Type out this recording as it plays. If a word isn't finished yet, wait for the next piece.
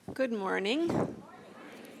Good morning.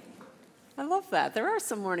 I love that. There are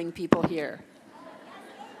some morning people here.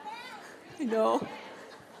 I know.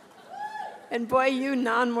 And boy, you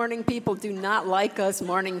non-morning people do not like us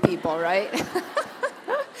morning people, right?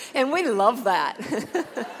 And we love that.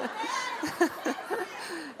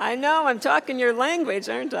 I know, I'm talking your language,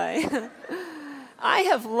 aren't I? I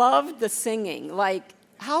have loved the singing. Like,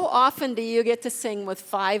 how often do you get to sing with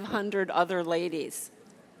 500 other ladies?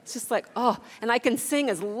 It's just like, oh, and I can sing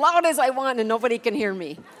as loud as I want and nobody can hear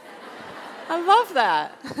me. I love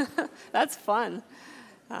that. That's fun.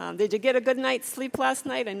 Did you get a good night's sleep last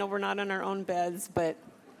night? I know we're not in our own beds, but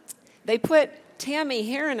they put Tammy,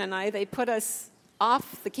 Heron, and I, they put us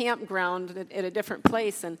off the campground at a different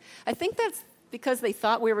place. And I think that's because they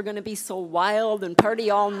thought we were going to be so wild and party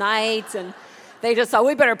all night. And they just thought,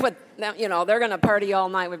 we better put them, they're going to party all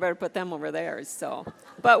night. We better put them over there. So,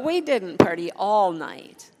 but we didn't party all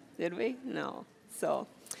night, did we? No. So,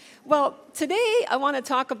 well, today I want to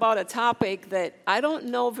talk about a topic that I don't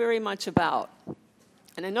know very much about.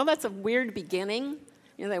 And I know that's a weird beginning.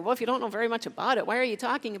 You're like, well, if you don't know very much about it, why are you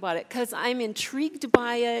talking about it? Because I'm intrigued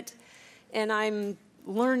by it, and I'm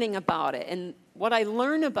learning about it. And what I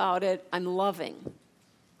learn about it, I'm loving.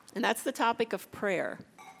 And that's the topic of prayer.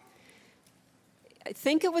 I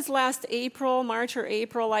think it was last April, March or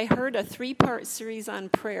April, I heard a 3-part series on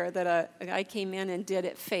prayer that a guy came in and did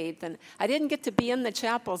at Faith. And I didn't get to be in the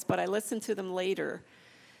chapels, but I listened to them later.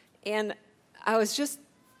 And I was just,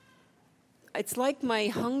 it's like my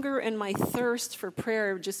hunger and my thirst for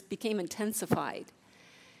prayer just became intensified.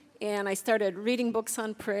 And I started reading books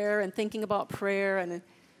on prayer and thinking about prayer. And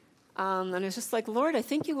it's just like, Lord, I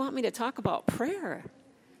think you want me to talk about prayer.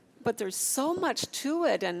 But there's so much to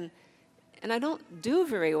it, and I don't do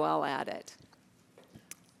very well at it.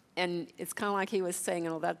 And it's kind of like he was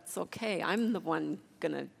saying, that's okay. I'm the one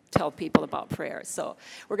going to tell people about prayer. So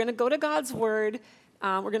we're going to go to God's Word.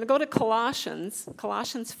 We're going to go to Colossians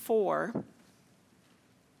 4.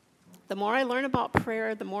 The more I learn about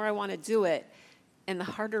prayer, the more I want to do it, and the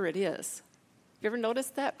harder it is. You ever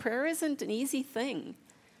noticed that? Prayer isn't an easy thing,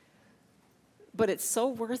 but it's so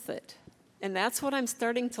worth it. And that's what I'm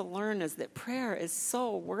starting to learn, is that prayer is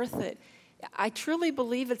so worth it. I truly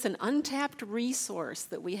believe it's an untapped resource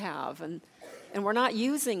that we have, and we're not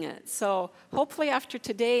using it. So hopefully after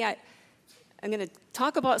today, I'm going to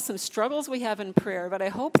talk about some struggles we have in prayer, but I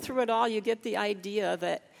hope through it all you get the idea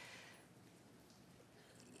that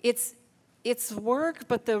it's work,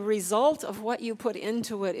 but the result of what you put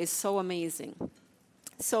into it is so amazing.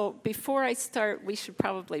 So before I start, we should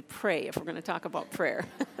probably pray if we're going to talk about prayer.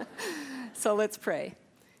 So let's pray.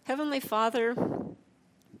 Heavenly Father,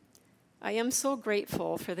 I am so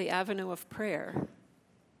grateful for the avenue of prayer.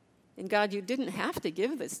 And God, you didn't have to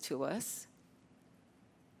give this to us,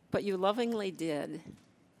 but you lovingly did.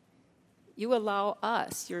 You allow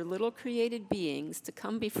us, your little created beings, to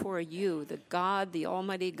come before you, the God, the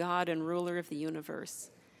Almighty God and ruler of the universe.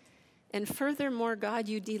 And furthermore, God,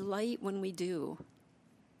 you delight when we do.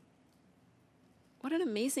 What an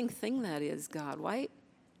amazing thing that is, God. Why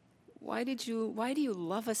do you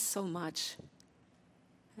love us so much?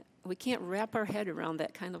 We can't wrap our head around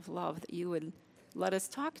that kind of love, that you would let us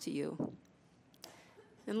talk to you.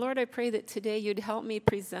 And Lord, I pray that today you'd help me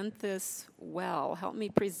present this well. Help me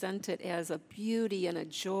present it as a beauty and a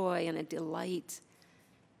joy and a delight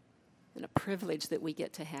and a privilege that we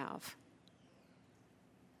get to have.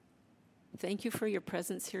 Thank you for your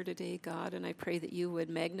presence here today, God, and I pray that you would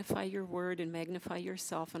magnify your word and magnify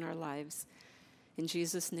yourself in our lives. In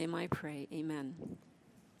Jesus' name I pray, amen.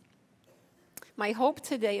 My hope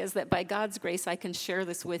today is that by God's grace I can share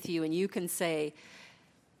this with you and you can say,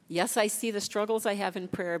 yes, I see the struggles I have in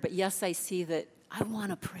prayer, but yes, I see that I want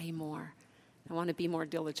to pray more. I want to be more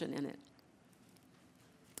diligent in it.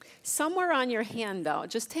 Somewhere on your handout,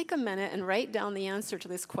 just take a minute and write down the answer to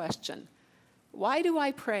this question. Why do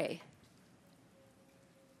I pray?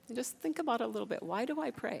 And just think about it a little bit. Why do I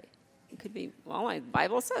pray? It could be, well, my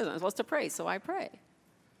Bible says I'm supposed to pray, so I pray.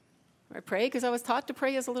 Or I pray because I was taught to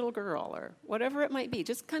pray as a little girl, or whatever it might be.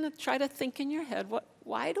 Just kind of try to think in your head,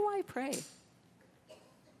 why do I pray?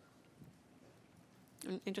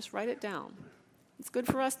 And just write it down. It's good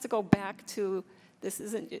for us to go back to,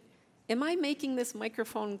 am I making this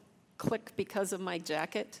microphone click because of my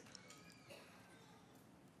jacket?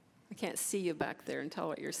 I can't see you back there and tell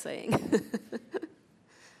what you're saying.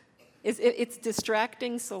 It's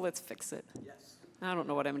distracting, so let's fix it. Yes. I don't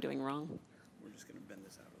know what I'm doing wrong. We're just going to bend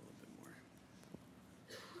this out a little bit more.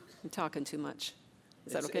 I'm talking too much.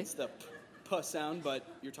 Is that okay? It's the puh sound, but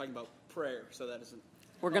you're talking about prayer, so that isn't.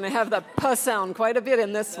 We're going to have the puh sound quite a bit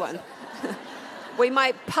in this one. We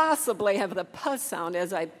might possibly have the puzz sound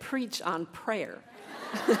as I preach on prayer.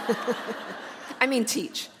 I mean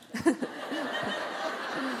teach.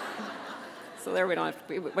 So there we don't have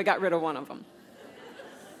to, we got rid of one of them.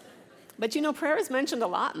 But prayer is mentioned a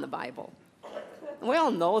lot in the Bible. And we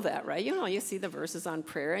all know that, right? You see the verses on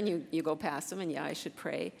prayer and you go past them and I should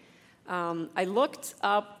pray. I looked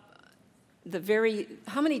up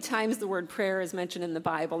how many times the word prayer is mentioned in the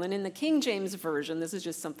Bible. And in the King James Version, this is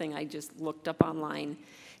just something I just looked up online.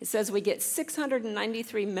 It says we get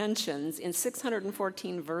 693 mentions in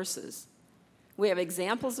 614 verses. We have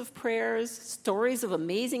examples of prayers, stories of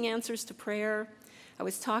amazing answers to prayer. I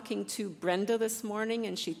was talking to Brenda this morning,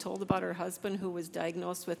 and she told about her husband who was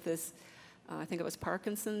diagnosed with this, I think it was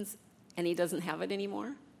Parkinson's, and he doesn't have it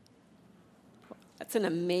anymore. That's an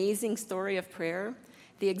amazing story of prayer.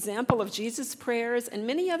 The example of Jesus' prayers and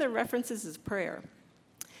many other references is prayer.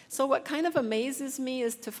 So what kind of amazes me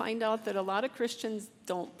is to find out that a lot of Christians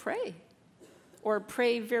don't pray, or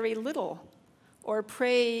pray very little, or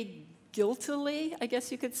pray guiltily, I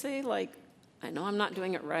guess you could say, like, I know I'm not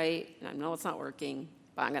doing it right, and I know it's not working,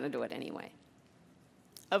 but I'm going to do it anyway.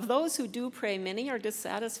 Of those who do pray, many are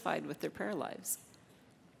dissatisfied with their prayer lives.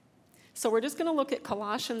 So we're just going to look at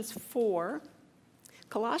Colossians 4.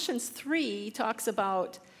 Colossians 3 talks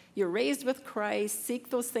about you're raised with Christ, seek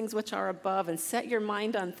those things which are above, and set your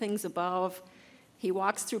mind on things above. He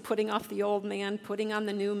walks through putting off the old man, putting on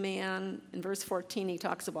the new man. In verse 14, he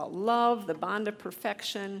talks about love, the bond of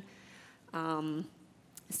perfection.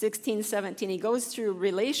 16, 17, he goes through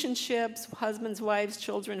relationships, husbands, wives,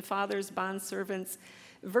 children, fathers, bondservants.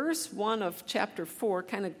 Verse 1 of chapter 4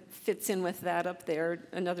 kind of fits in with that up there,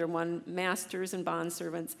 another one, masters and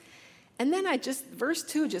bondservants. And then verse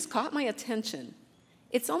 2 just caught my attention.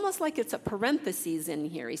 It's almost like it's a parenthesis in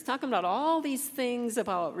here. He's talking about all these things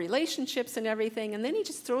about relationships and everything, and then he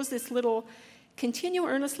just throws this little, continue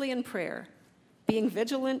earnestly in prayer, being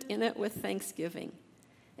vigilant in it with thanksgiving.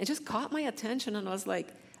 It just caught my attention, and I was like,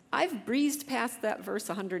 I've breezed past that verse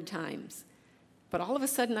 100 times. But all of a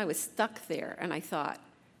sudden, I was stuck there, and I thought,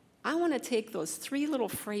 I want to take those 3 little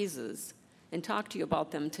phrases and talk to you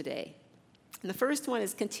about them today. And the first one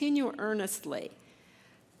is continue earnestly.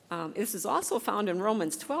 This is also found in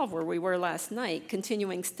Romans 12, where we were last night,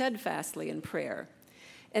 continuing steadfastly in prayer.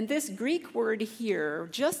 And this Greek word here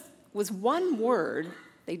just was one word.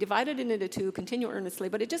 They divided it into 2, continue earnestly,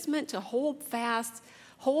 but it just meant to hold fast,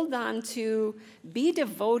 hold on to, be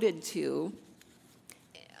devoted to,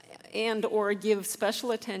 and or give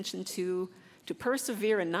special attention to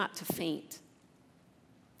persevere and not to faint.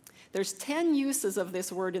 There's 10 uses of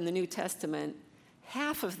this word in the New Testament.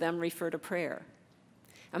 Half of them refer to prayer.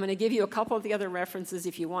 I'm going to give you a couple of the other references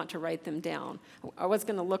if you want to write them down. I was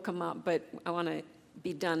going to look them up, but I want to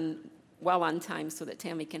be done well on time so that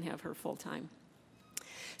Tammy can have her full time.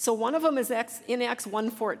 So one of them is in Acts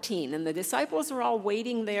 1:14, and the disciples are all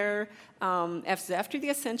waiting there after the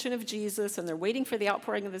ascension of Jesus, and they're waiting for the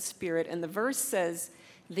outpouring of the Spirit, and the verse says,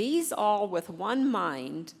 these all with one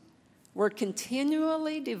mind were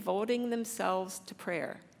continually devoting themselves to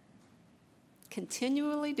prayer.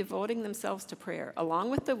 Continually devoting themselves to prayer, along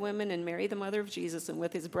with the women and Mary, the mother of Jesus, and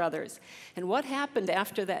with his brothers. And what happened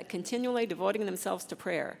after that, continually devoting themselves to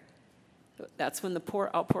prayer? That's when the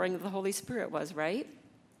outpouring of the Holy Spirit was, right?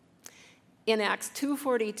 In Acts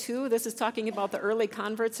 2:42, this is talking about the early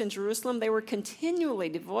converts in Jerusalem. They were continually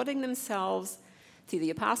devoting themselves to the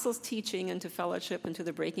apostles' teaching and to fellowship and to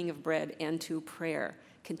the breaking of bread and to prayer.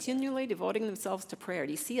 Continually devoting themselves to prayer.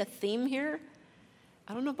 Do you see a theme here?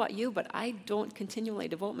 I don't know about you, but I don't continually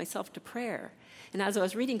devote myself to prayer. And as I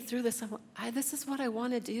was reading through this, I went, this is what I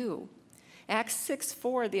want to do. Acts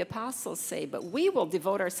 6:4, the apostles say, but we will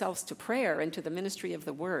devote ourselves to prayer and to the ministry of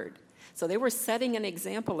the word. So they were setting an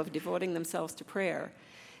example of devoting themselves to prayer.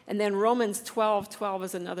 And then Romans 12:12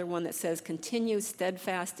 is another one that says, continue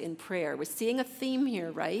steadfast in prayer. We're seeing a theme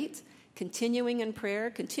here, right? Continuing in prayer,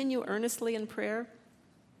 continue earnestly in prayer.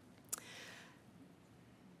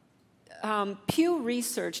 Pew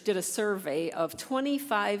Research did a survey of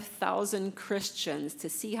 25,000 Christians to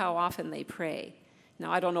see how often they pray.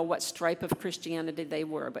 Now, I don't know what stripe of Christianity they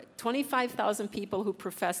were, but 25,000 people who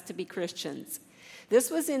professed to be Christians.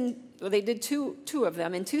 This was they did two of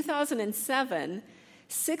them. In 2007,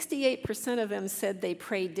 68% of them said they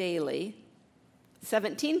pray daily,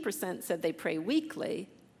 17% said they pray weekly,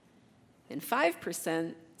 and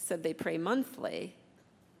 5% said they pray monthly,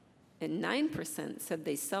 and 9% said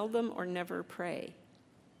they seldom or never pray.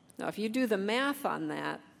 Now, if you do the math on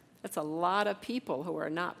that, that's a lot of people who are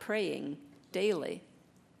not praying daily.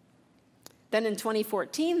 Then in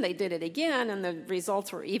 2014, they did it again, and the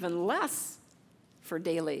results were even less for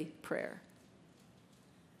daily prayer.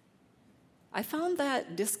 I found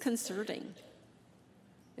that disconcerting.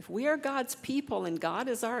 If we are God's people and God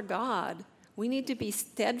is our God, we need to be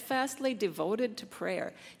steadfastly devoted to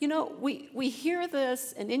prayer. You know, we hear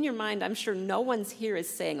this, and in your mind, I'm sure no one's here is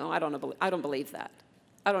saying, oh, I don't believe that.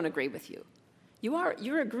 I don't agree with you.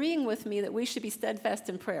 You're agreeing with me that we should be steadfast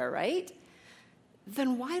in prayer, right?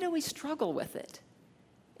 Then why do we struggle with it?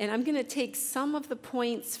 And I'm going to take some of the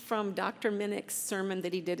points from Dr. Minnick's sermon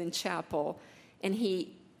that he did in chapel, and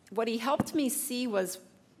what he helped me see was,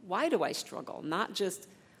 why do I struggle? Not just,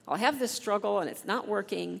 I'll have this struggle and it's not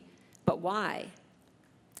working, but why?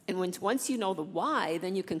 And once you know the why,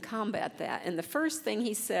 then you can combat that. And the first thing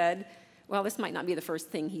he said, well, this might not be the first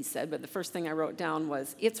thing he said, but the first thing I wrote down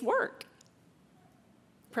was, it's work.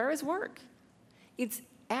 Prayer is work. It's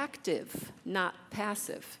active, not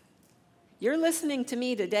passive. You're listening to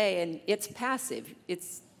me today, and it's passive.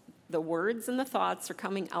 It's the words and the thoughts are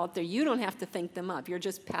coming out there. You don't have to think them up. You're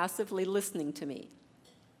just passively listening to me.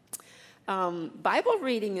 Bible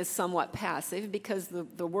reading is somewhat passive because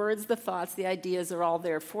the words, the thoughts, the ideas are all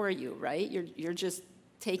there for you, right? You're just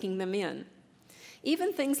taking them in.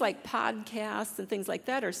 Even things like podcasts and things like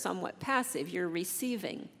that are somewhat passive. You're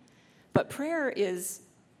receiving. But prayer is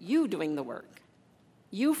you doing the work,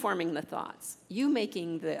 you forming the thoughts, you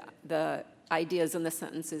making the ideas and the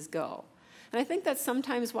sentences go. And I think that's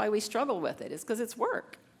sometimes why we struggle with it, is because it's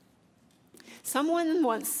work. Someone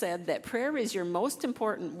once said that prayer is your most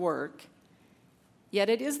important work, yet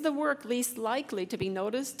it is the work least likely to be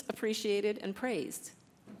noticed, appreciated, and praised.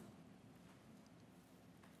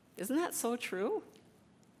 Isn't that so true?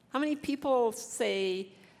 How many people say,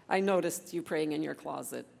 I noticed you praying in your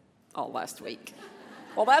closet all last week?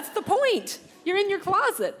 Well, that's the point. You're in your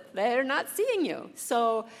closet. They're not seeing you.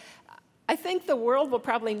 So I think the world will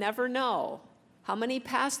probably never know how many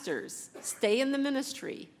pastors stay in the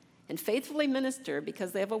ministry and faithfully minister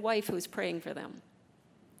because they have a wife who's praying for them.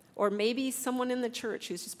 Or maybe someone in the church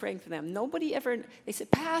who's just praying for them. They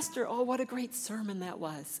said, Pastor, oh, what a great sermon that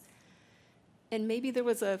was. And maybe there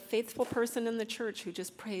was a faithful person in the church who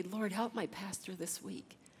just prayed, Lord, help my pastor this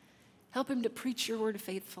week. Help him to preach your word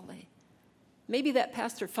faithfully. Maybe that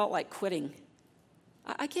pastor felt like quitting.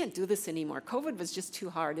 I can't do this anymore. COVID was just too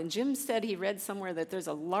hard. And Jim said he read somewhere that there's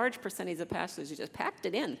a large percentage of pastors who just packed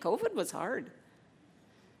it in. COVID was hard.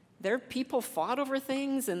 Their people fought over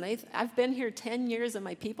things, and I've been here 10 years, and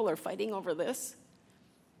my people are fighting over this.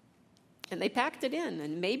 And they packed it in.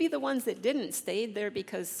 And maybe the ones that didn't stayed there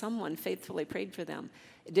because someone faithfully prayed for them.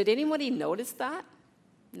 Did anybody notice that?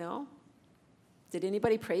 No? Did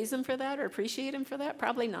anybody praise him for that or appreciate him for that?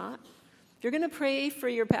 Probably not. If you're going to pray for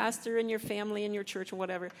your pastor and your family and your church and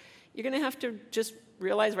whatever, you're going to have to just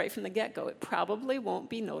realize right from the get-go, it probably won't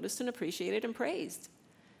be noticed and appreciated and praised.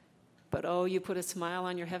 But oh, you put a smile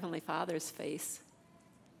on your Heavenly Father's face,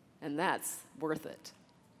 and that's worth it.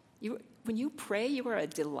 When you pray, you are a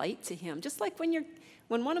delight to him. Just like when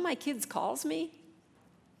one of my kids calls me,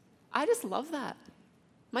 I just love that.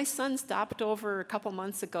 My son stopped over a couple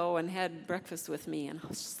months ago and had breakfast with me, and I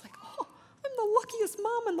was just like, oh, I'm the luckiest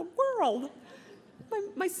mom in the world.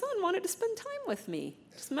 My son wanted to spend time with me.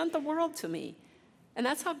 It just meant the world to me. And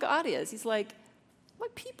that's how God is. He's like, my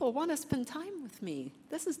people want to spend time with me.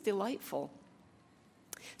 This is delightful.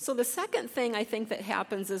 So the second thing I think that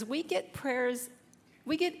happens is we get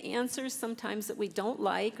answers sometimes that we don't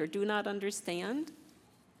like or do not understand.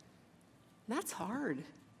 That's hard.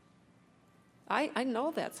 I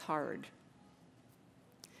know that's hard.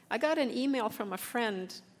 I got an email from a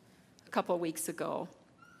friend a couple of weeks ago,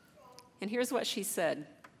 and here's what she said.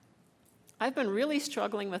 I've been really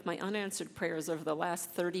struggling with my unanswered prayers over the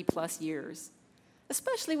last 30-plus years,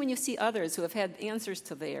 especially when you see others who have had answers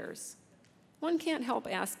to theirs. One can't help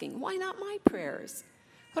asking, why not my prayers?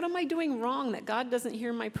 What am I doing wrong that God doesn't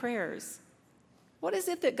hear my prayers? What is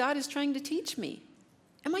it that God is trying to teach me?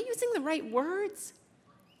 Am I using the right words?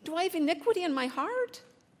 Do I have iniquity in my heart?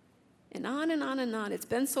 And on and on and on. It's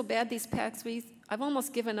been so bad these past weeks, I've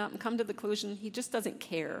almost given up and come to the conclusion he just doesn't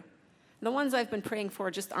care. The ones I've been praying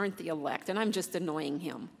for just aren't the elect, and I'm just annoying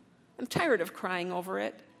him. I'm tired of crying over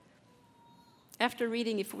it. After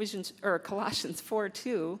reading Colossians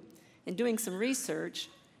 4:2 and doing some research,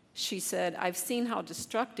 she said, I've seen how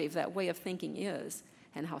destructive that way of thinking is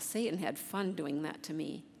and how Satan had fun doing that to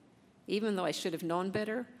me. Even though I should have known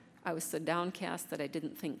better, I was so downcast that I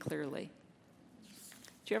didn't think clearly.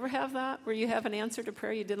 Do you ever have that, where you have an answer to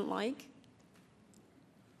prayer you didn't like?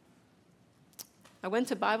 I went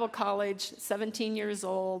to Bible college, 17 years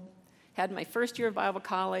old, had my first year of Bible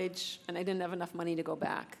college, and I didn't have enough money to go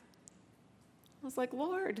back. I was like,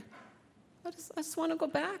 Lord, I just want to go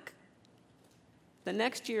back. The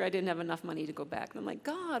next year, I didn't have enough money to go back. And I'm like,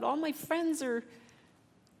 God, all my friends are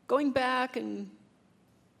going back, and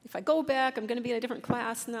if I go back, I'm going to be in a different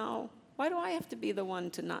class now. Why do I have to be the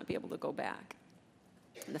one to not be able to go back?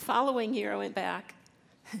 And the following year, I went back.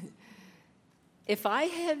 If I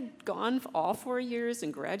had gone all 4 years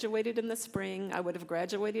and graduated in the spring, I would have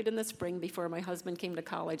graduated in the spring before my husband came to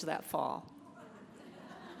college that fall.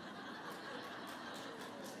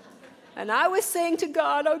 And I was saying to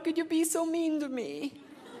God, how could you be so mean to me?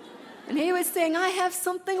 And he was saying, I have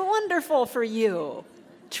something wonderful for you.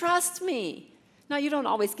 Trust me. Now, you don't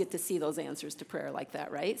always get to see those answers to prayer like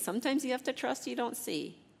that, right? Sometimes you have to trust you don't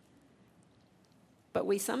see. But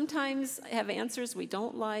we sometimes have answers we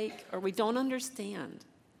don't like or we don't understand.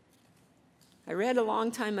 I read a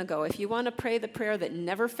long time ago, if you want to pray the prayer that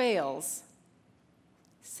never fails,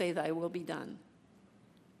 say, thy will be done.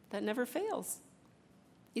 That never fails.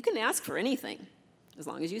 You can ask for anything, as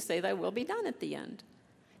long as you say thy will be done at the end.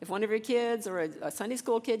 If one of your kids or a Sunday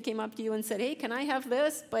school kid came up to you and said, hey, can I have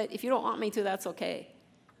this? But if you don't want me to, that's okay.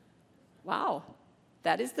 Wow,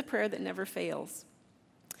 that is the prayer that never fails.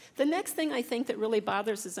 The next thing I think that really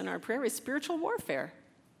bothers us in our prayer is spiritual warfare.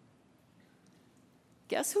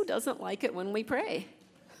 Guess who doesn't like it when we pray?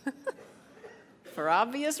 For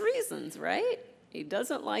obvious reasons, right? He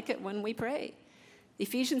doesn't like it when we pray.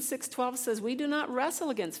 Ephesians 6:12 says, we do not wrestle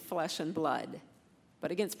against flesh and blood, but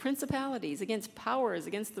against principalities, against powers,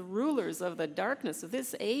 against the rulers of the darkness of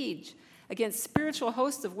this age, against spiritual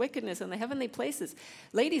hosts of wickedness in the heavenly places.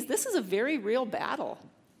 Ladies, this is a very real battle.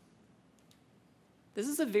 This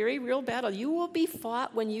is a very real battle. You will be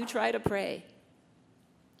fought when you try to pray.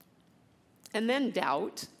 And then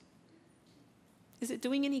doubt. Is it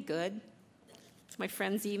doing any good? It's my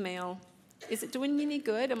friend's email. Is it doing any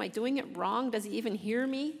good? Am I doing it wrong? Does he even hear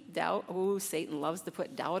me? Doubt. Oh, Satan loves to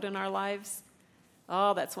put doubt in our lives.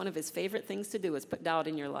 Oh, that's one of his favorite things to do, is put doubt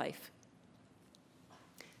in your life.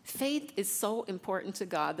 Faith is so important to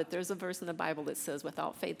God that there's a verse in the Bible that says,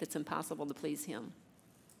 without faith, it's impossible to please him.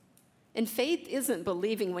 And faith isn't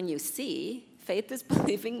believing when you see. Faith is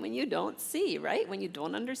believing when you don't see, right? When you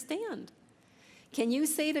don't understand. Can you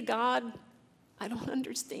say to God, I don't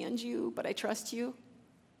understand you, but I trust you?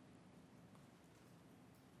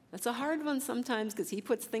 That's a hard one sometimes because he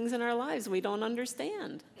puts things in our lives we don't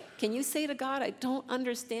understand. Can you say to God, I don't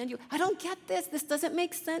understand you? I don't get this. This doesn't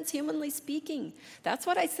make sense, humanly speaking. That's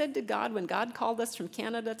what I said to God when God called us from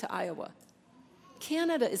Canada to Iowa.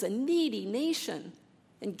 Canada is a needy nation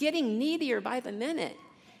and getting needier by the minute.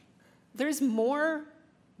 There's more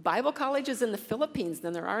Bible colleges in the Philippines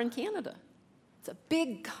than there are in Canada. It's a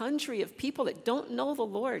big country of people that don't know the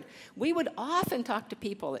Lord. We would often talk to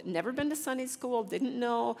people that never been to Sunday school, didn't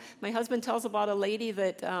know. My husband tells about a lady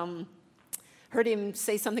that heard him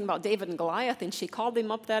say something about David and Goliath, and she called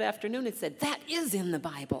him up that afternoon and said, that is in the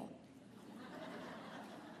Bible.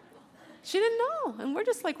 She didn't know, and we're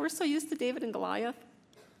just like, we're so used to David and Goliath.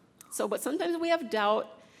 But sometimes we have doubt,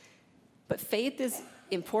 but faith is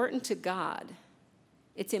important to God.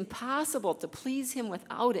 It's impossible to please him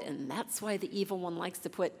without it, and that's why the evil one likes to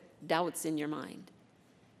put doubts in your mind.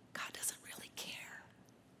 God doesn't really care.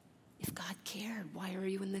 If God cared, why are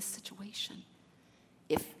you in this situation?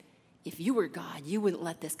 If you were God, you wouldn't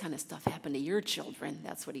let this kind of stuff happen to your children.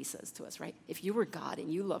 That's what he says to us, right? If you were God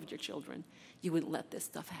and you loved your children, you wouldn't let this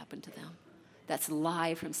stuff happen to them. That's a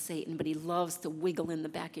lie from Satan, but he loves to wiggle in the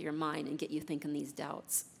back of your mind and get you thinking these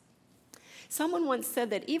doubts. Someone once said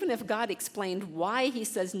that even if God explained why he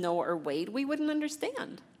says no or wait, we wouldn't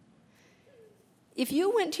understand. If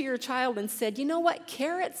you went to your child and said, you know what,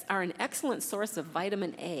 carrots are an excellent source of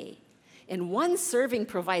vitamin A, and one serving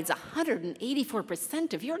provides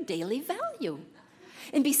 184% of your daily value.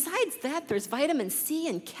 And besides that, there's vitamin C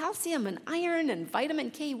and calcium and iron and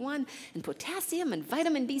vitamin K1 and potassium and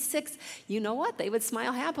vitamin B6. You know what? They would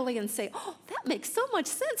smile happily and say, oh, that makes so much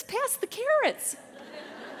sense. Pass the carrots.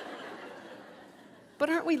 But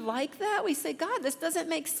aren't we like that? We say, God, this doesn't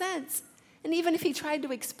make sense. And even if he tried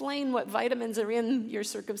to explain what vitamins are in your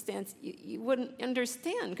circumstance, you wouldn't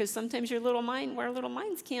understand, because sometimes our little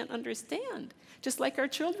minds can't understand, just like our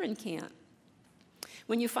children can't.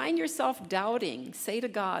 When you find yourself doubting, say to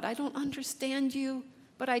God, I don't understand you,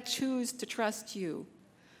 but I choose to trust you.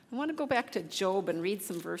 I want to go back to Job and read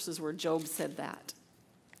some verses where Job said that.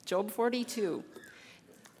 Job 42.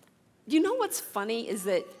 You know what's funny is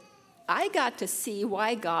that I got to see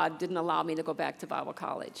why God didn't allow me to go back to Bible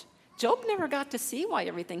college. Job never got to see why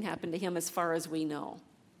everything happened to him as far as we know.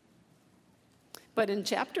 But in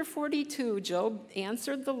chapter 42, Job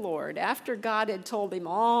answered the Lord after God had told him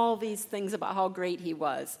all these things about how great he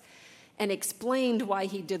was and explained why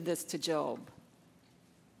he did this to Job.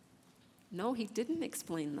 No, he didn't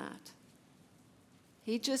explain that.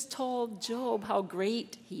 He just told Job how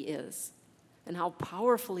great he is, and how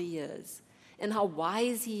powerful he is, and how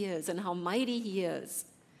wise he is, and how mighty he is.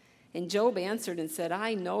 And Job answered and said,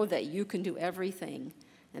 I know that you can do everything,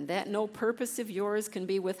 and that no purpose of yours can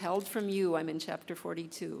be withheld from you. I'm in chapter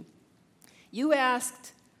 42. You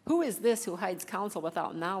asked, who is this who hides counsel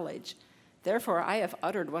without knowledge? Therefore I have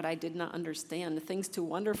uttered what I did not understand, things too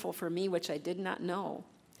wonderful for me which I did not know.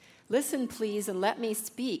 Listen, please, and let me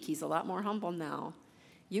speak. He's a lot more humble now.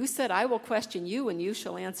 You said, I will question you, and you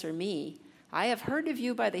shall answer me. I have heard of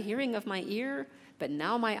you by the hearing of my ear, but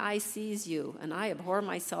now my eye sees you, and I abhor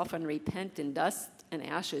myself and repent in dust and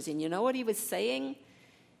ashes. And you know what he was saying?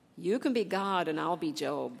 You can be God, and I'll be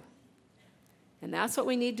Job. And that's what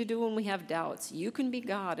we need to do when we have doubts. You can be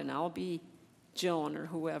God, and I'll be Joan or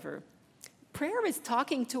whoever. Prayer is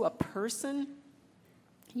talking to a person.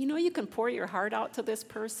 You know, you can pour your heart out to this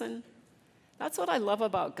person. That's what I love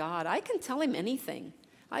about God. I can tell him anything.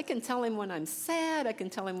 I can tell him when I'm sad. I can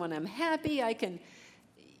tell him when I'm happy.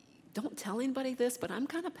 Don't tell anybody this, but I'm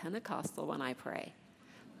kind of Pentecostal when I pray.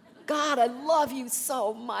 God, I love you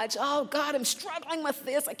so much. Oh, God, I'm struggling with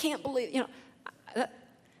this. I can't believe,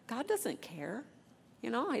 God doesn't care. He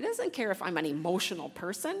doesn't care if I'm an emotional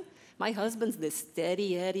person. My husband's this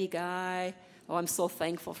steady Eddie guy. Oh, I'm so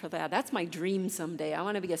thankful for that. That's my dream someday. I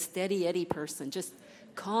want to be a steady Eddie person, just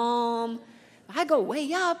calm. I go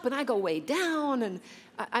way up and I go way down, and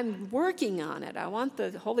I'm working on it. I want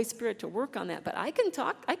the Holy Spirit to work on that. But I can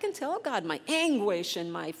tell God my anguish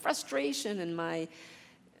and my frustration and my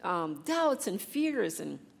doubts and fears,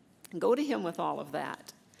 and go to him with all of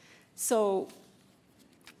that. So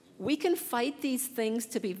we can fight these things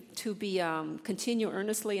to continue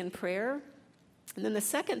earnestly in prayer. And then the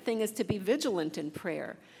second thing is to be vigilant in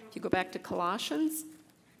prayer. If you go back to Colossians,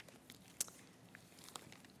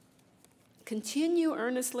 continue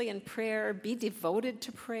earnestly in prayer, be devoted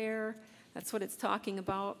to prayer. That's what it's talking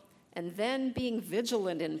about. And then being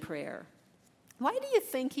vigilant in prayer. Why do you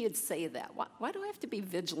think he'd say that? Why do I have to be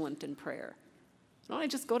vigilant in prayer? Don't I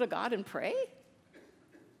just go to God and pray?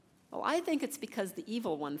 Well, I think it's because the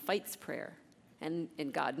evil one fights prayer. And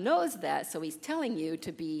God knows that, so he's telling you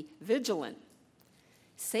to be vigilant.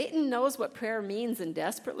 Satan knows what prayer means and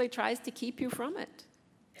desperately tries to keep you from it.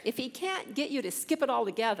 If he can't get you to skip it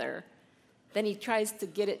altogether, then he tries to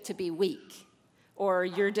get it to be weak, or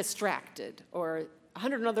you're distracted, or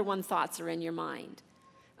 101 thoughts are in your mind.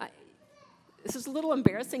 This is a little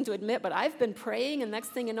embarrassing to admit, but I've been praying, and next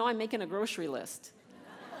thing you know, I'm making a grocery list.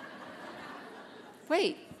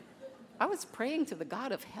 Wait, I was praying to the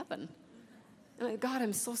God of heaven. And God,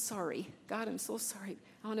 I'm so sorry. God, I'm so sorry.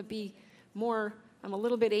 I want to be more, I'm a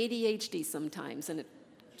little bit ADHD sometimes, and it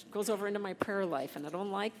goes over into my prayer life, and I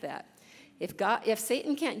don't like that. If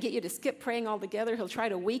Satan can't get you to skip praying altogether, he'll try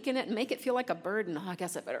to weaken it and make it feel like a burden. Oh, I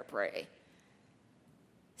guess I better pray.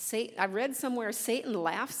 I read somewhere Satan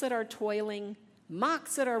laughs at our toiling,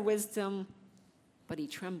 mocks at our wisdom, but he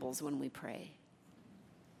trembles when we pray.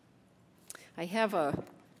 I have a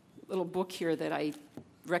little book here that I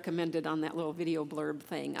recommended on that little video blurb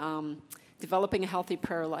thing, Developing a Healthy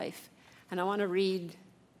Prayer Life. And I want to read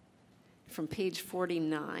from page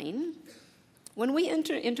 49. When we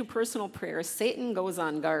enter into personal prayer, Satan goes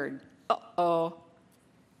on guard. Uh-oh.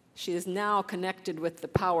 She is now connected with the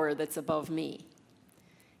power that's above me.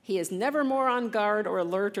 He is never more on guard or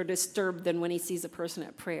alert or disturbed than when he sees a person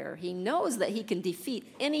at prayer. He knows that he can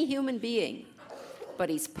defeat any human being, but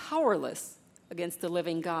he's powerless against the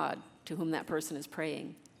living God to whom that person is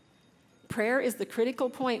praying. Prayer is the critical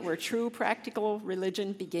point where true practical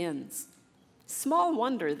religion begins. Small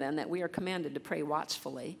wonder, then, that we are commanded to pray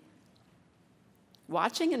watchfully.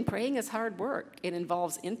 Watching and praying is hard work. It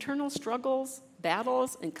involves internal struggles,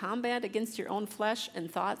 battles, and combat against your own flesh and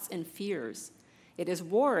thoughts and fears. It is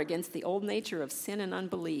war against the old nature of sin and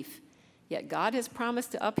unbelief. Yet God has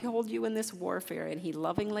promised to uphold you in this warfare, and he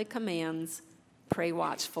lovingly commands, pray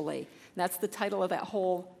watchfully. That's the title of that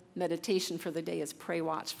whole meditation for the day, is Pray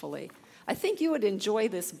Watchfully. I think you would enjoy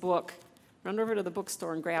this book. Run over to the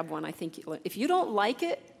bookstore and grab one. I think if you don't like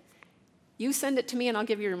it, you send it to me and I'll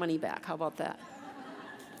give you your money back. How about that?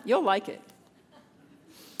 You'll like it.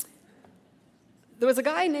 There was a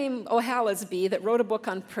guy named O'Hallisby that wrote a book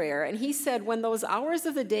on prayer, and he said, when those hours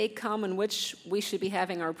of the day come in which we should be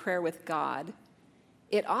having our prayer with God,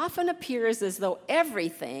 it often appears as though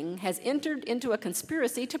everything has entered into a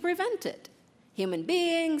conspiracy to prevent it. Human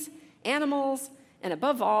beings, animals, and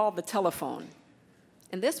above all, the telephone.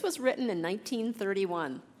 And this was written in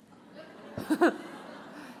 1931.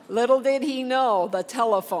 Little did he know, the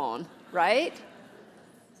telephone, right?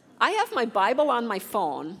 I have my Bible on my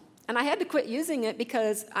phone, And I had to quit using it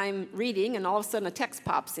because I'm reading and all of a sudden a text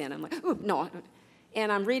pops in. I'm like, ooh, no.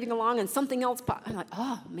 And I'm reading along and something else pops. I'm like,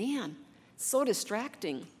 oh, man, so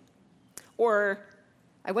distracting. Or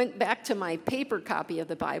I went back to my paper copy of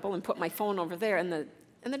the Bible and put my phone over there, and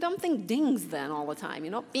the dumb thing dings then all the time,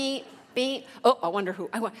 beep, beep. Oh, I wonder who.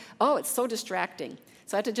 Oh, it's so distracting.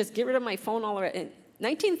 So I had to just get rid of my phone all around. In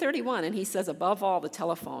 1931, and he says, above all, the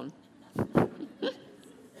telephone.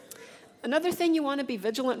 Another thing you want to be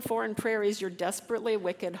vigilant for in prayer is your desperately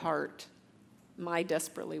wicked heart. Our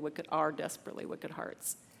desperately wicked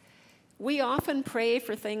hearts. We often pray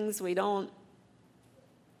for things we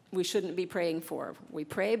shouldn't be praying for. We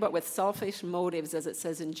pray, but with selfish motives, as it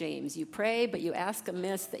says in James. You pray, but you ask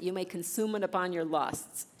amiss that you may consume it upon your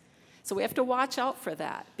lusts. So we have to watch out for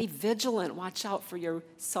that. Be vigilant. Watch out for your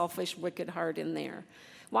selfish, wicked heart in there.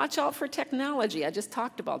 Watch out for technology. I just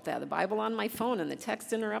talked about that. The Bible on my phone, and the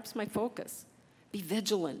text interrupts my focus. Be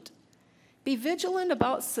vigilant. Be vigilant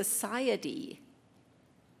about society.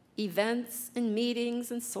 Events and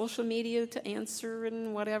meetings and social media to answer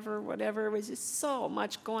and whatever. There's just so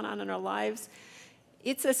much going on in our lives.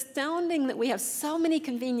 It's astounding that we have so many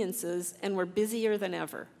conveniences and we're busier than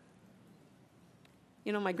ever.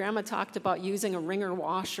 My grandma talked about using a wringer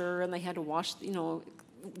washer, and they had to wash,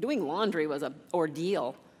 doing laundry was an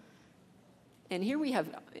ordeal. And here we have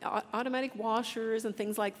automatic washers and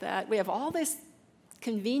things like that. We have all this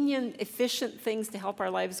convenient, efficient things to help our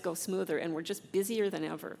lives go smoother, and we're just busier than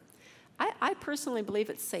ever. I personally believe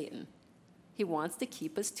it's Satan. He wants to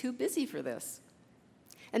keep us too busy for this.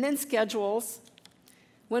 And then schedules.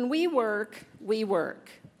 When we work,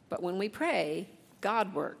 but when we pray,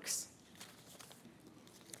 God works.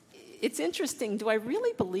 It's interesting. Do I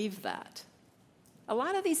really believe that? A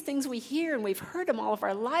lot of these things we hear, and we've heard them all of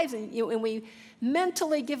our lives, and we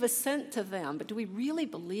mentally give assent to them, but do we really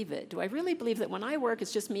believe it? Do I really believe that when I work,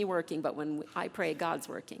 it's just me working, but when I pray, God's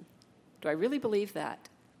working? Do I really believe that?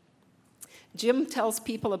 Jim tells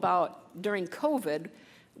people about during COVID,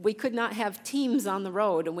 we could not have teams on the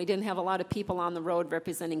road, and we didn't have a lot of people on the road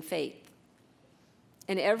representing faith.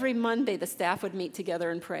 And every Monday, the staff would meet together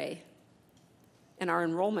and pray. And our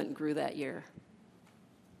enrollment grew that year.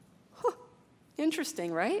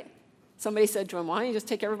 Interesting, right? Somebody said to him, why don't you just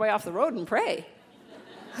take everybody off the road and pray?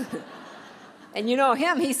 And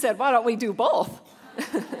him, he said, why don't we do both?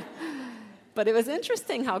 But it was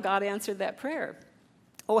interesting how God answered that prayer.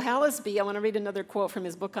 O. Hallisby, I want to read another quote from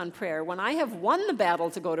his book on prayer. When I have won the battle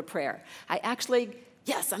to go to prayer, I'm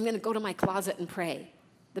going to go to my closet and pray.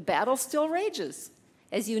 The battle still rages.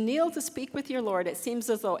 As you kneel to speak with your Lord, it seems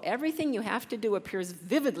as though everything you have to do appears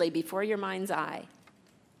vividly before your mind's eye.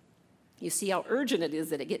 You see how urgent it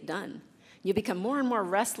is that it get done. You become more and more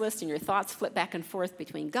restless, and your thoughts flip back and forth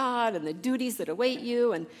between God and the duties that await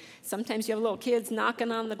you, and sometimes you have little kids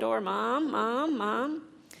knocking on the door, Mom, Mom, Mom.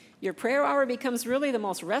 Your prayer hour becomes really the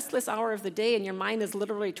most restless hour of the day, and your mind is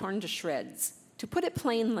literally torn to shreds. To put it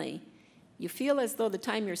plainly, you feel as though the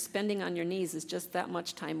time you're spending on your knees is just that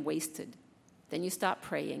much time wasted. Then you stop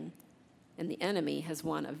praying, and the enemy has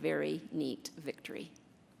won a very neat victory.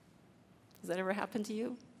 Has that ever happened to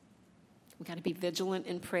you? We've got to be vigilant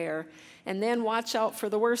in prayer. And then watch out for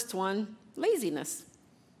the worst one, laziness.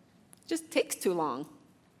 It just takes too long.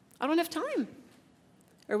 I don't have time.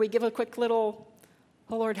 Or we give a quick little,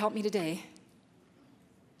 oh, Lord, help me today.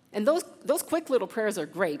 And those quick little prayers are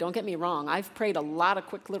great. Don't get me wrong. I've prayed a lot of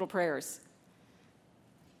quick little prayers.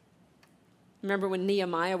 Remember when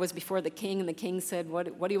Nehemiah was before the king, and the king said, what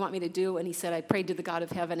do you want me to do? And he said, I prayed to the God of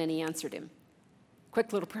heaven, and he answered him.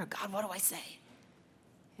 Quick little prayer. God, what do I say?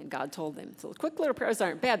 And God told him. So quick little prayers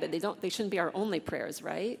aren't bad, but they shouldn't be our only prayers,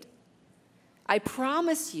 right? I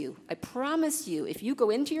promise you, if you go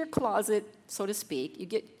into your closet, so to speak, you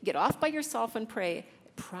get off by yourself and pray, I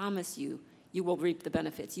promise you, you will reap the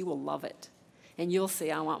benefits. You will love it. And you'll say,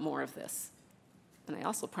 I want more of this. And I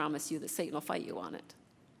also promise you that Satan will fight you on it.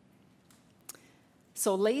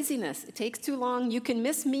 So laziness, it takes too long. You can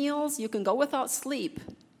miss meals, you can go without sleep,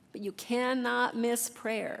 but you cannot miss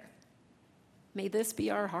prayer. May this be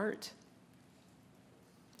our heart.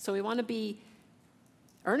 So we want to be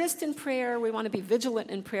earnest in prayer. We want to be vigilant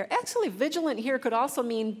in prayer. Actually, vigilant here could also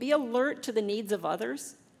mean be alert to the needs of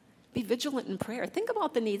others. Be vigilant in prayer. Think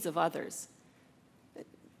about the needs of others.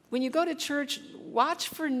 When you go to church, watch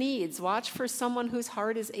for needs. Watch for someone whose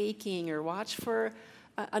heart is aching, or watch for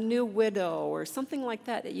a new widow or something like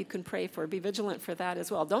that you can pray for. Be vigilant for that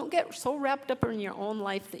as well. Don't get so wrapped up in your own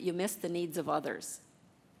life that you miss the needs of others.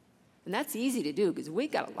 And that's easy to do because we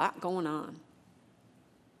got a lot going on.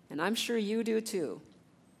 And I'm sure you do too.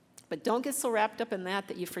 But don't get so wrapped up in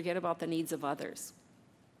that you forget about the needs of others.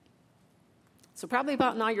 So probably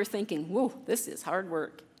about now you're thinking, whoa, this is hard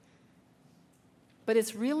work. But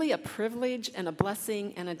it's really a privilege and a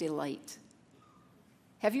blessing and a delight.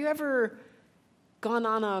 Have you ever gone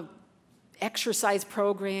on a exercise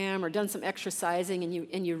program or done some exercising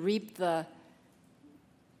and you reap the,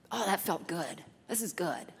 oh, that felt good. This is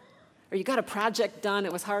good. Or you got a project done,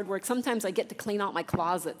 it was hard work. Sometimes I get to clean out my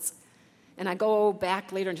closets. And I go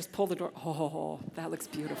back later and just pull the door. Oh, that looks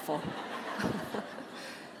beautiful.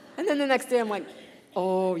 And then the next day I'm like,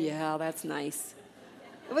 oh, yeah, that's nice.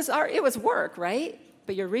 It was work, right?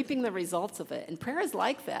 But you're reaping the results of it. And prayer is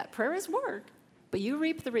like that. Prayer is work, but you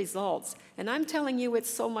reap the results. And I'm telling you, it's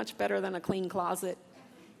so much better than a clean closet.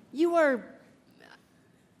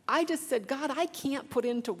 I just said, God, I can't put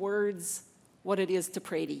into words what it is to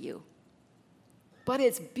pray to you. But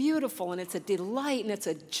it's beautiful, and it's a delight, and it's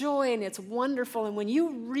a joy, and it's wonderful. And when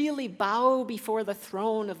you really bow before the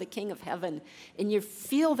throne of the King of Heaven, and you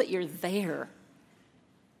feel that you're there,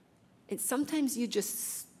 and sometimes you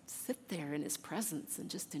just sit there in his presence and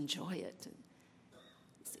just enjoy it. And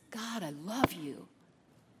say, God, I love you.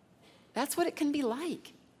 That's what it can be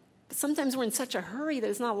like. But sometimes we're in such a hurry that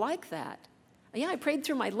it's not like that. Yeah, I prayed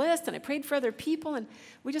through my list, and I prayed for other people, and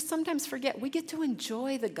we just sometimes forget we get to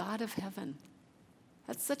enjoy the God of heaven.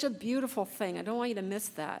 That's such a beautiful thing. I don't want you to miss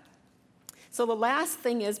that. So the last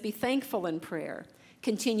thing is be thankful in prayer.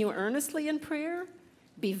 Continue earnestly in prayer.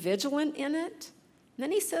 Be vigilant in it. And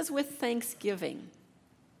then he says with thanksgiving.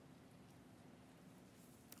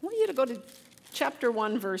 I want you to go to chapter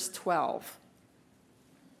 1, verse 12.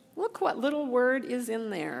 Look what little word is in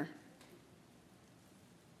there.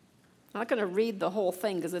 I'm not going to read the whole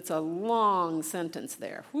thing because it's a long sentence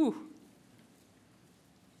there. Whew.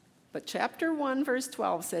 But chapter 1, verse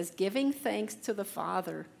 12 says, giving thanks to the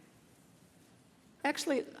Father.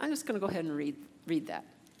 Actually, I'm just going to go ahead and read that.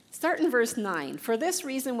 Start in verse 9. For this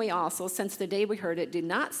reason we also, since the day we heard it, do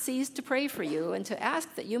not cease to pray for you and to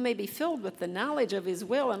ask that you may be filled with the knowledge of his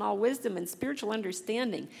will and all wisdom and spiritual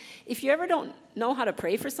understanding. If you ever don't know how to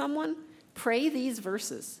pray for someone, pray these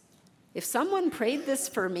verses. If someone prayed this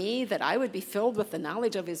for me, that I would be filled with the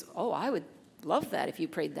knowledge of his, I would love that if you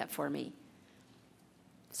prayed that for me.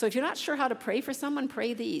 So if you're not sure how to pray for someone,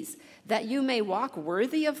 pray these. That you may walk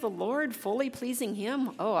worthy of the Lord, fully pleasing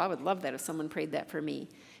him. I would love that if someone prayed that for me.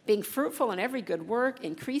 Being fruitful in every good work,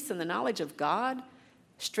 increase in the knowledge of God,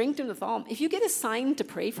 strengthened with all. If you get assigned to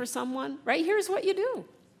pray for someone, right, here's what you do.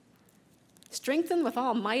 Strengthened with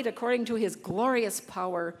all might according to his glorious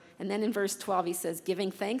power. And then in verse 12 he says, giving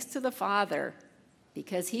thanks to the Father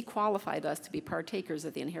because he qualified us to be partakers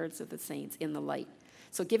of the inheritance of the saints in the light.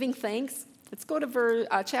 So giving thanks. Let's go to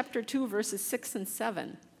chapter 2, verses 6 and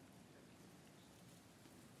 7.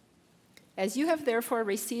 As you have therefore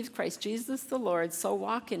received Christ Jesus the Lord, so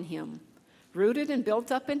walk in him, rooted and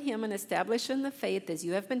built up in him and established in the faith as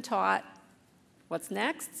you have been taught. What's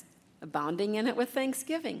next? Abounding in it with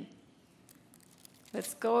thanksgiving.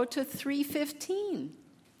 Let's go to 3:15.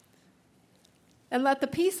 And let the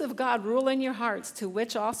peace of God rule in your hearts, to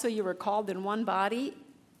which also you were called in one body,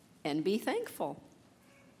 and be thankful.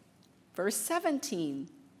 Verse 17,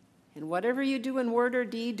 and whatever you do in word or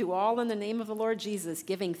deed, do all in the name of the Lord Jesus,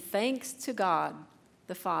 giving thanks to God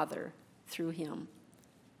the Father through him.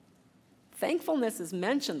 Thankfulness is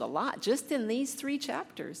mentioned a lot just in these 3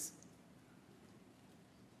 chapters.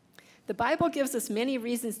 The Bible gives us many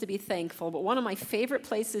reasons to be thankful, but one of my favorite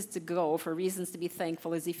places to go for reasons to be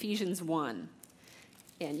thankful is Ephesians 1.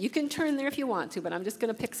 And you can turn there if you want to, but I'm just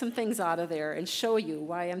going to pick some things out of there and show you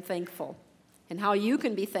why I'm thankful. And how you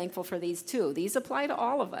can be thankful for these too. These apply to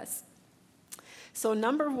all of us. So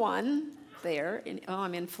number 1 there,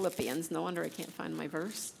 I'm in Philippians. No wonder I can't find my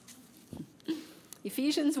verse.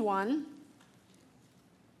 Ephesians 1,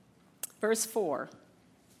 verse 4.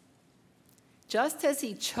 Just as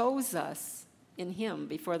he chose us in him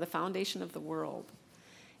before the foundation of the world.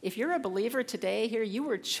 If you're a believer today here, you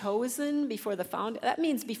were chosen before the foundation. That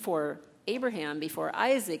means before Abraham, before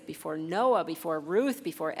Isaac, before Noah, before Ruth,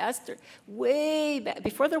 before Esther, way back,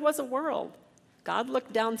 before there was a world, God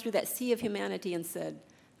looked down through that sea of humanity and said,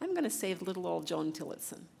 I'm going to save little old Joan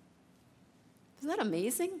Tillotson. Isn't that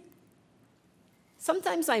amazing?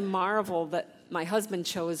 Sometimes I marvel that my husband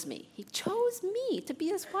chose me. He chose me to be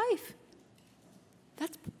his wife.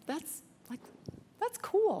 That's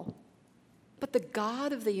cool. But the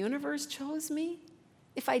God of the universe chose me?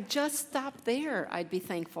 If I just stopped there, I'd be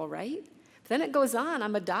thankful, right? But then it goes on,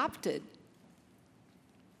 I'm adopted.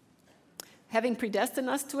 Having predestined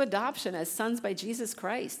us to adoption as sons by Jesus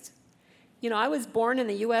Christ. I was born in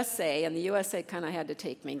the USA, and the USA kind of had to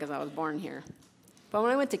take me because I was born here. But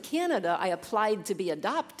when I went to Canada, I applied to be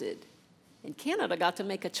adopted. And Canada got to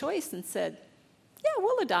make a choice and said, yeah,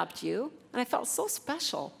 we'll adopt you. And I felt so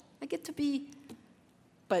special. I get to be,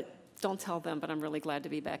 but don't tell them, but I'm really glad to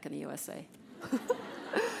be back in the USA.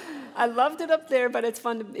 I loved it up there, but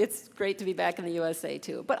it's great to be back in the USA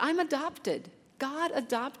too. But I'm adopted. God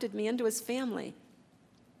adopted me into his family.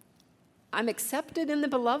 I'm accepted in the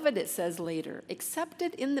beloved, it says later.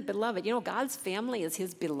 Accepted in the beloved. You know, God's family is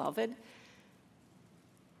his beloved.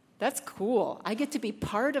 That's cool. I get to be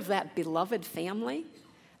part of that beloved family.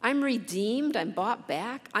 I'm redeemed. I'm bought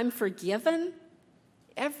back. I'm forgiven.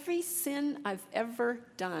 Every sin I've ever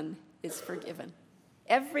done is forgiven.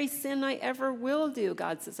 Every sin I ever will do,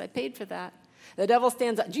 God says, I paid for that. The devil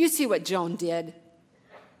stands up. Do you see what Joan did?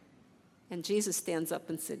 And Jesus stands up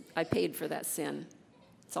and said, I paid for that sin.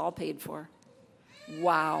 It's all paid for.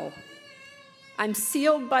 Wow. I'm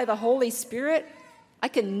sealed by the Holy Spirit. I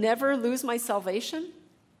can never lose my salvation.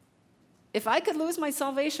 If I could lose my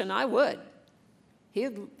salvation, I would. He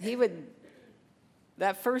would,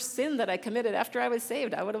 that first sin that I committed after I was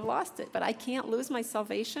saved, I would have lost it. But I can't lose my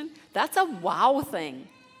salvation. That's a wow thing.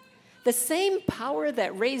 The same power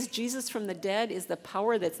that raised Jesus from the dead is the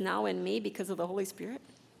power that's now in me because of the Holy Spirit.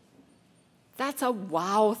 That's a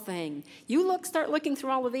wow thing. Start looking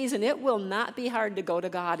through all of these, and it will not be hard to go to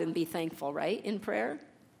God and be thankful, right, in prayer?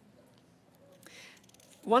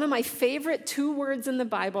 One of my favorite 2 words in the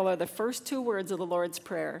Bible are the first 2 words of the Lord's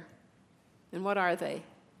Prayer. And what are they?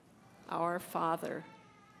 Our Father.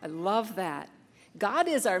 I love that. God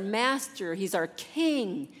is our master. He's our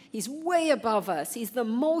king. He's way above us. He's the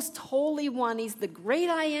most holy one. He's the great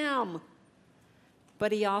I am.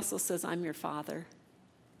 But he also says, I'm your father.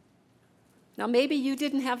 Now, maybe you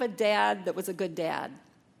didn't have a dad that was a good dad.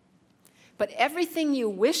 But everything you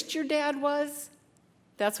wished your dad was,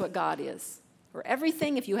 that's what God is. Or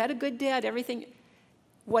everything, if you had a good dad, everything,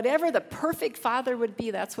 whatever the perfect father would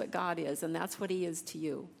be, that's what God is, and that's what he is to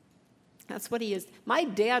you. That's what he is. My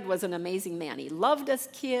dad was an amazing man. He loved us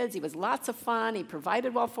kids. He was lots of fun. He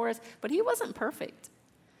provided well for us, but he wasn't perfect.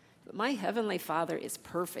 But my heavenly Father is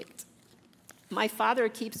perfect. My Father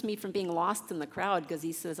keeps me from being lost in the crowd because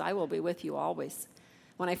he says, I will be with you always.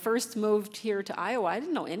 When I first moved here to Iowa, I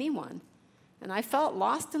didn't know anyone, and I felt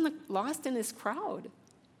lost in this crowd.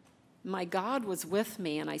 My God was with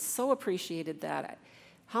me, and I so appreciated that.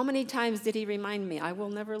 How many times did he remind me, I will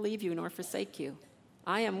never leave you nor forsake you.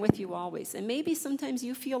 I am with you always. And maybe sometimes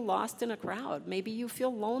you feel lost in a crowd. Maybe you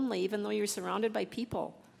feel lonely even though you're surrounded by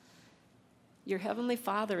people. Your Heavenly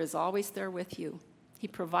Father is always there with you. He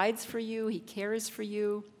provides for you. He cares for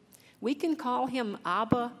you. We can call him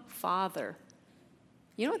Abba, Father.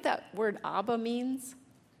 You know what that word Abba means?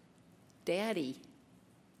 Daddy.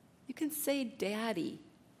 You can say Daddy.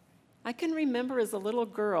 I can remember as a little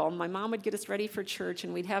girl, my mom would get us ready for church,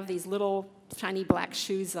 and we'd have these little shiny black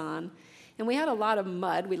shoes on. And we had a lot of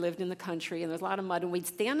mud. We lived in the country, and there was a lot of mud. And we'd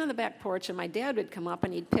stand on the back porch, and my dad would come up,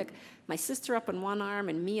 and he'd pick my sister up in one arm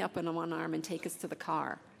and me up in one arm and take us to the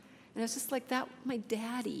car. And it was just like that, my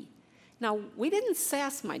daddy. Now, we didn't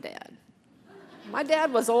sass my dad. My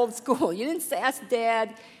dad was old school. You didn't sass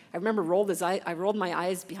Dad. I remember I rolled my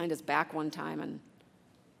eyes behind his back one time, and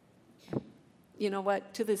you know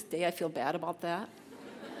what? To this day, I feel bad about that.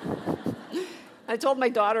 I told my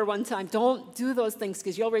daughter one time, don't do those things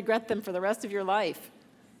because you'll regret them for the rest of your life.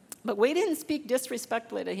 But we didn't speak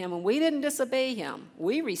disrespectfully to him, and we didn't disobey him.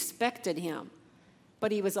 We respected him.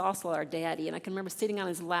 But he was also our daddy, and I can remember sitting on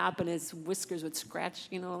his lap, and his whiskers would scratch,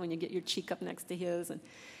 you know, when you get your cheek up next to his.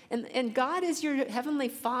 And God is your Heavenly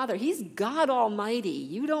Father. He's God Almighty.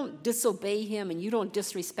 You don't disobey him, and you don't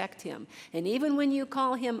disrespect him. And even when you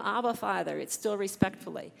call him Abba Father, it's still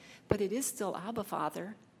respectfully. But it is still Abba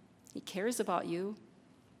Father. He cares about you.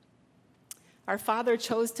 Our Father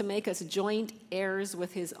chose to make us joint heirs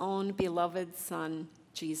with his own beloved Son,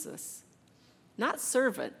 Jesus. Not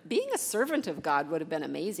servant. Being a servant of God would have been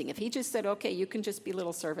amazing. If he just said, okay, you can just be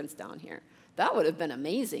little servants down here. That would have been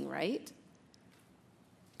amazing, right?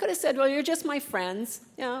 Could have said, well, you're just my friends.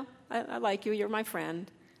 You know, I like you. You're my friend.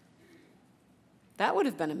 That would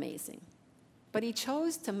have been amazing. But he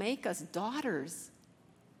chose to make us daughters.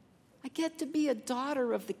 I get to be a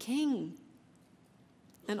daughter of the King.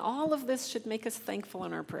 And all of this should make us thankful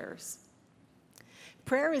in our prayers.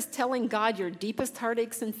 Prayer is telling God your deepest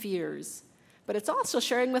heartaches and fears, but it's also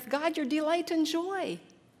sharing with God your delight and joy.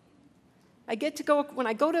 When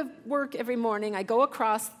I go to work every morning, I go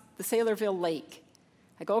across the Saylorville Lake.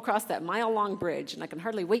 I go across that mile-long bridge, and I can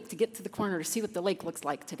hardly wait to get to the corner to see what the lake looks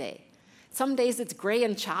like today. Some days it's gray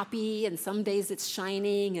and choppy, and some days it's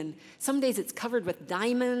shining, and some days it's covered with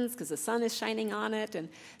diamonds because the sun is shining on it. And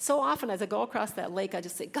so often as I go across that lake, I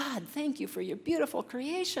just say, God, thank you for your beautiful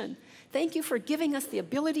creation. Thank you for giving us the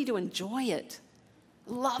ability to enjoy it.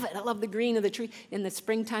 Love it. I love the green of the tree in the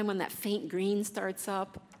springtime when that faint green starts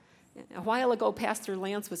up. A while ago, Pastor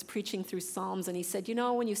Lance was preaching through Psalms, and he said,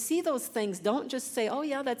 when you see those things, don't just say, oh,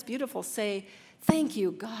 yeah, that's beautiful. Say, thank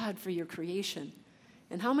you, God, for your creation.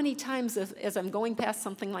 And how many times as I'm going past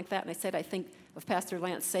something like that, and I think of Pastor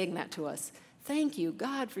Lance saying that to us, thank you,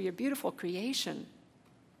 God, for your beautiful creation.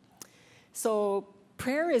 So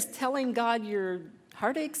prayer is telling God your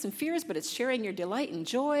heartaches and fears, but it's sharing your delight and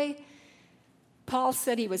joy. Paul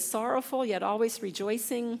said he was sorrowful, yet always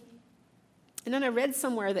rejoicing. And then I read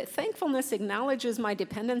somewhere that thankfulness acknowledges my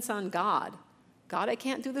dependence on God. God, I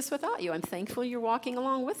can't do this without you. I'm thankful you're walking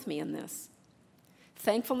along with me in this.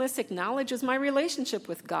 Thankfulness acknowledges my relationship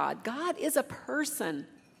with God. God is a person.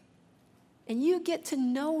 And you get to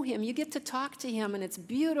know him. You get to talk to him, and it's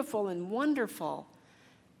beautiful and wonderful.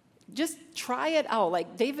 Just try it out.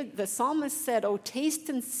 Like David, the psalmist said, oh, taste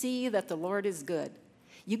and see that the Lord is good.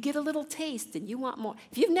 You get a little taste and you want more.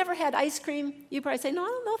 If you've never had ice cream, you probably say, no,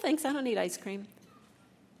 thanks, I don't need ice cream.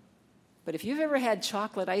 But if you've ever had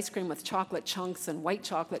chocolate ice cream with chocolate chunks and white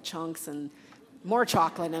chocolate chunks and more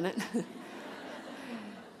chocolate in it,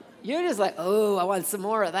 you're just like, oh, I want some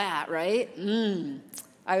more of that, right?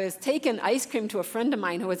 I was taking ice cream to a friend of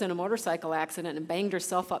mine who was in a motorcycle accident and banged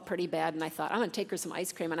herself up pretty bad, and I thought, I'm going to take her some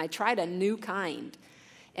ice cream, and I tried a new kind,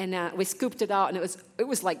 and we scooped it out, and it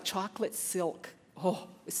was like chocolate silk. Oh,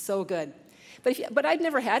 it was so good. But I'd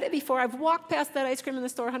never had it before. I've walked past that ice cream in the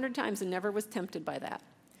store 100 times and never was tempted by that.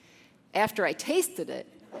 After I tasted it,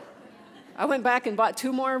 I went back and bought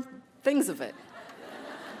 2 more things of it.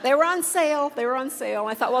 They were on sale.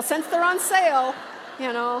 I thought, well, since they're on sale,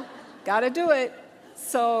 got to do it.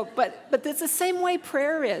 So, but it's the same way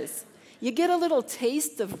prayer is. You get a little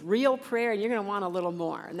taste of real prayer, and you're going to want a little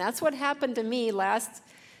more. And that's what happened to me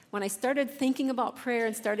when I started thinking about prayer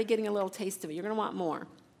and started getting a little taste of it. You're going to want more.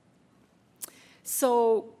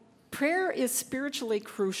 So prayer is spiritually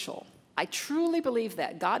crucial. I truly believe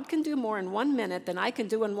that. God can do more in 1 minute than I can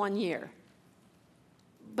do in 1 year.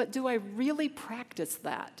 But do I really practice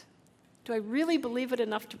that? Do I really believe it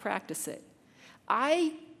enough to practice it?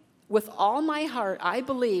 With all my heart, I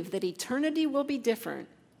believe that eternity will be different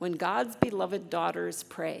when God's beloved daughters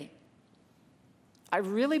pray. I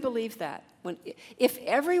really believe that. If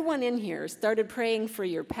everyone in here started praying for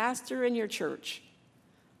your pastor and your church,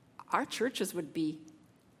 our churches would be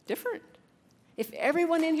different. If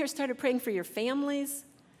everyone in here started praying for your families,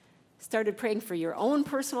 started praying for your own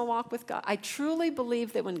personal walk with God, I truly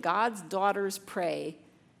believe that when God's daughters pray,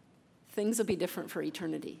 things will be different for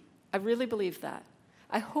eternity. I really believe that.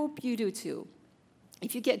 I hope you do too.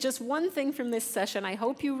 If you get just one thing from this session, I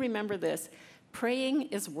hope you remember this. Praying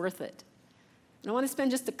is worth it. And I want to spend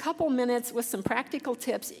just a couple minutes with some practical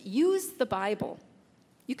tips. Use the Bible.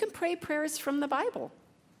 You can pray prayers from the Bible.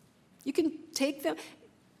 You can take them.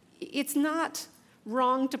 It's not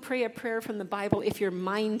wrong to pray a prayer from the Bible if your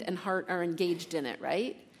mind and heart are engaged in it,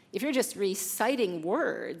 right? If you're just reciting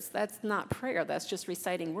words, that's not prayer. That's just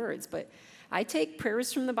reciting words. But I take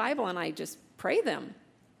prayers from the Bible and I just pray them.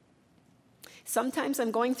 Sometimes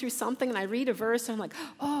I'm going through something and I read a verse and I'm like,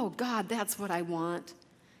 oh, God, that's what I want.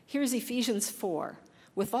 Here's Ephesians 4.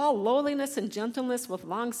 With all lowliness and gentleness, with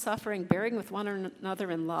long-suffering, bearing with one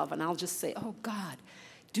another in love. And I'll just say, oh, God,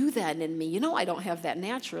 do that in me. I don't have that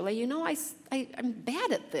naturally. I'm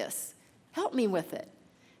bad at this. Help me with it.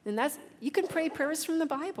 And you can pray prayers from the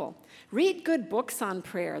Bible. Read good books on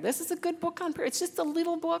prayer. This is a good book on prayer. It's just a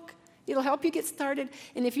little book. It'll help you get started.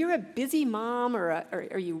 And if you're a busy mom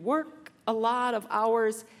or you work a lot of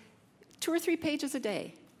hours, 2 or 3 pages a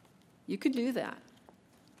day, you could do that.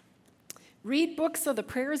 Read books of the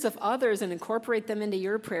prayers of others and incorporate them into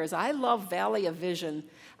your prayers. I love Valley of Vision.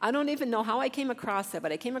 I don't even know how I came across it,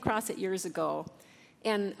 but I came across it years ago.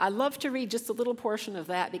 And I love to read just a little portion of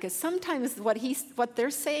that because sometimes what they're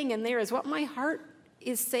saying in there is what my heart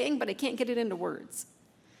is saying, but I can't get it into words.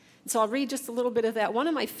 And so I'll read just a little bit of that. One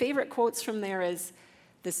of my favorite quotes from there is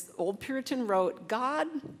this old Puritan wrote, God,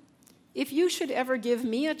 if you should ever give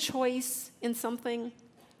me a choice in something,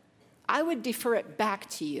 I would defer it back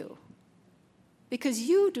to you. Because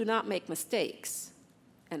you do not make mistakes,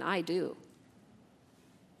 and I do.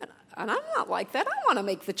 And I'm not like that. I want to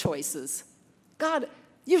make the choices. God,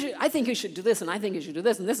 I think you should do this, and I think you should do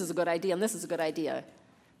this, and this is a good idea, and this is a good idea.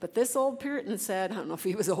 But this old Puritan said, I don't know if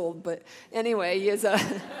he was old, but anyway,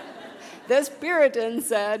 this Puritan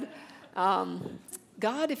said,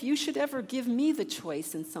 God, if you should ever give me the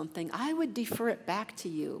choice in something, I would defer it back to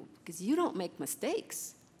you, because you don't make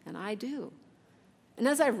mistakes, and I do. And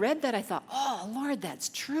as I read that, I thought, oh, Lord, that's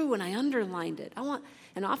true, and I underlined it.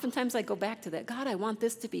 And oftentimes I go back to that. God, I want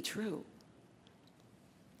this to be true.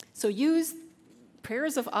 So use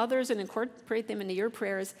prayers of others and incorporate them into your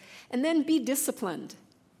prayers, and then be disciplined.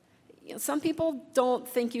 Some people don't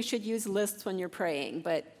think you should use lists when you're praying,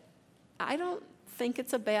 but I don't think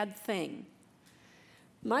it's a bad thing.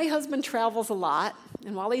 My husband travels a lot,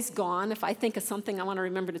 and while he's gone, if I think of something I want to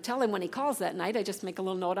remember to tell him when he calls that night, I just make a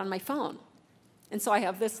little note on my phone. And so I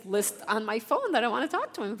have this list on my phone that I want to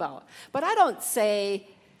talk to him about. But I don't say,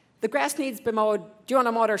 the grass needs to be mowed. Do you want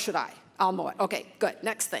to mow it or should I? I'll mow it. Okay, good.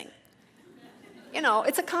 Next thing.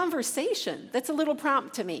 It's a conversation. That's a little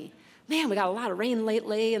prompt to me. Man, we got a lot of rain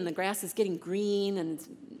lately, and the grass is getting green and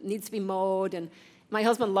needs to be mowed. And my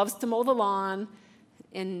husband loves to mow the lawn.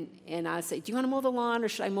 And I say, do you want to mow the lawn or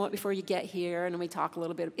should I mow it before you get here? And then we talk a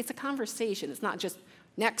little bit. It's a conversation. It's not just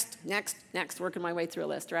next, working my way through a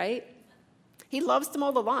list, right? He loves to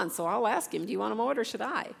mow the lawn, so I'll ask him, do you want to mow it or should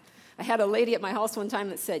I? I had a lady at my house one time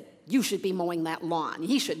that said, you should be mowing that lawn.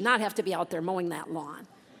 He should not have to be out there mowing that lawn.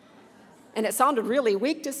 And it sounded really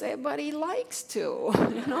weak to say, but he likes to,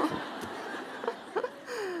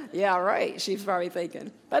 Yeah, right, she's probably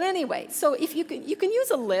thinking. But anyway, so if you can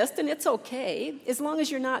use a list, and it's okay, as long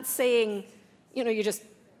as you're not saying, you're just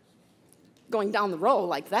going down the row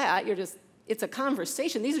like that. It's a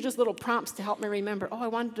conversation. These are just little prompts to help me remember, I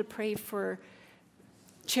wanted to pray for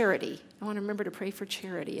charity. I want to remember to pray for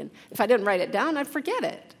charity. And if I didn't write it down, I'd forget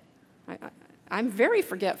it. I'm very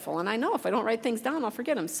forgetful, and I know if I don't write things down, I'll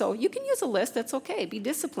forget them. So you can use a list. That's okay. Be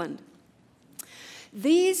disciplined.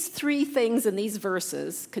 These 3 things in these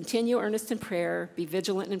verses, continue earnest in prayer, be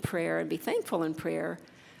vigilant in prayer, and be thankful in prayer,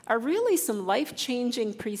 are really some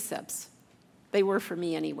life-changing precepts. They were for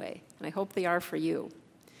me anyway, and I hope they are for you.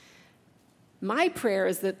 My prayer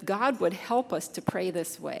is that God would help us to pray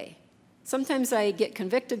this way. Sometimes I get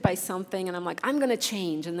convicted by something, and I'm like, I'm going to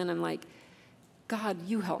change. And then I'm like, God,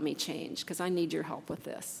 you help me change, because I need your help with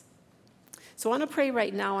this. So I want to pray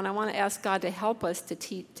right now, and I want to ask God to help us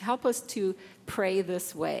to pray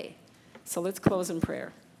this way. So let's close in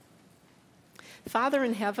prayer. Father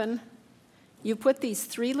in heaven, you put these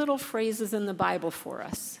 3 little phrases in the Bible for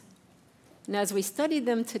us. And as we studied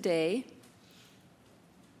them today,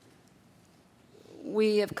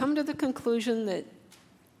 we have come to the conclusion that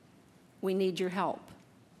we need your help.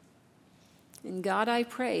 And God, I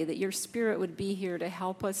pray that your Spirit would be here to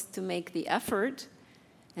help us to make the effort,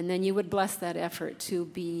 and then you would bless that effort to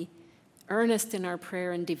be earnest in our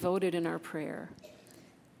prayer and devoted in our prayer,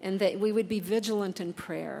 and that we would be vigilant in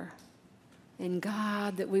prayer, and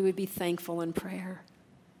God, that we would be thankful in prayer.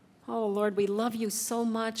 Oh, Lord, we love you so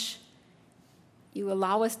much. You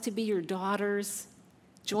allow us to be your daughters,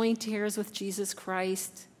 joint heirs with Jesus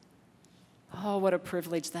Christ. Oh, what a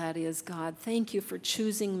privilege that is, God. Thank you for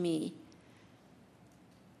choosing me.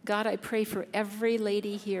 God, I pray for every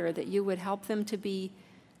lady here that you would help them to be,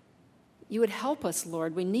 you would help us,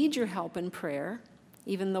 Lord. We need your help in prayer,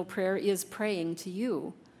 even though prayer is praying to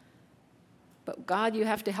you. But God, you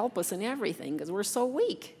have to help us in everything because we're so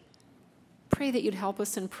weak. Pray that you'd help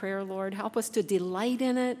us in prayer, Lord. Help us to delight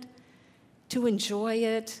in it, to enjoy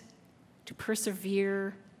it, to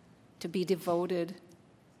persevere, to be devoted.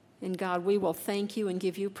 And God, we will thank you and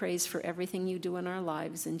give you praise for everything you do in our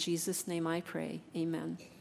lives. In Jesus' name I pray. Amen.